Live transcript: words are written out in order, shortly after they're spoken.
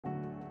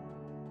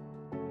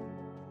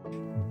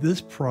This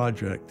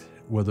project,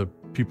 whether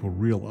people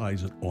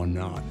realize it or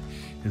not,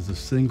 is the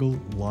single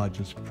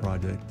largest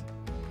project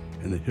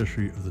in the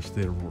history of the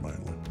state of Rhode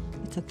Island.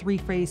 It's a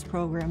three-phase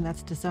program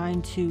that's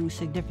designed to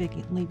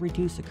significantly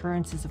reduce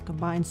occurrences of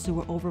combined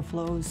sewer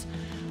overflows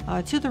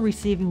to the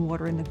receiving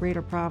water in the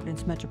greater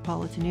Providence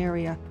metropolitan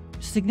area.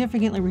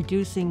 Significantly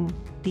reducing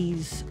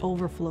these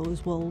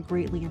overflows will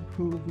greatly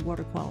improve the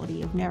water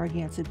quality of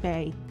Narragansett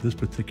Bay. This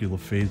particular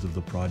phase of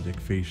the project,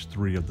 phase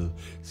 3 of the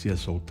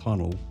CSO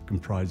tunnel,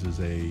 comprises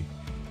a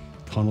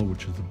tunnel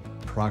which is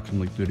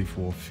approximately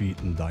 34 feet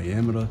in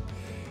diameter.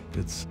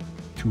 It's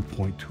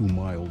 2.2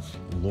 miles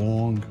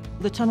long.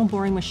 The tunnel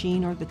boring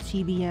machine, or the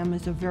TBM,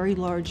 is a very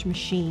large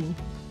machine.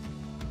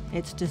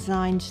 It's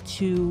designed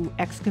to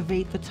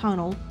excavate the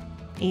tunnel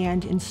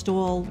and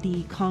install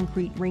the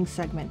concrete ring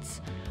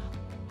segments.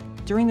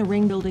 During the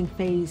ring building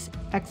phase,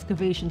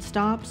 excavation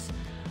stops.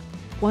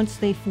 Once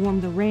they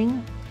form the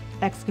ring,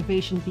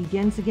 excavation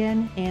begins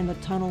again and the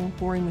tunnel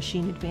boring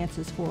machine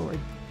advances forward.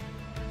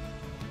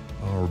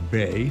 Our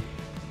bay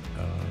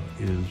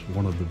is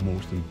one of the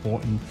most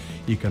important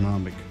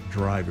economic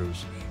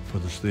drivers for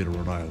the state of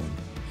Rhode Island.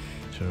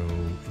 So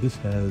this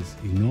has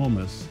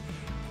enormous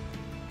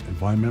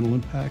environmental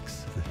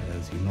impacts, it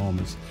has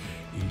enormous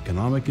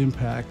economic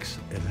impacts,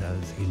 it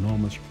has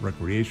enormous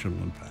recreational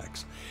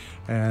impacts.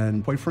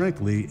 And quite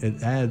frankly,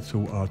 it adds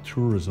to our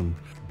tourism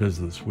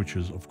business, which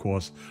is, of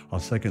course, our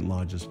second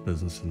largest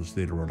business in the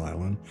state of Rhode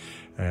Island.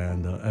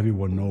 And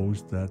everyone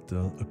knows that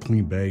a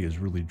clean bay is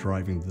really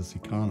driving this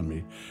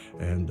economy.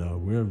 And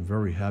we're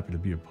very happy to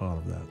be a part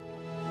of that.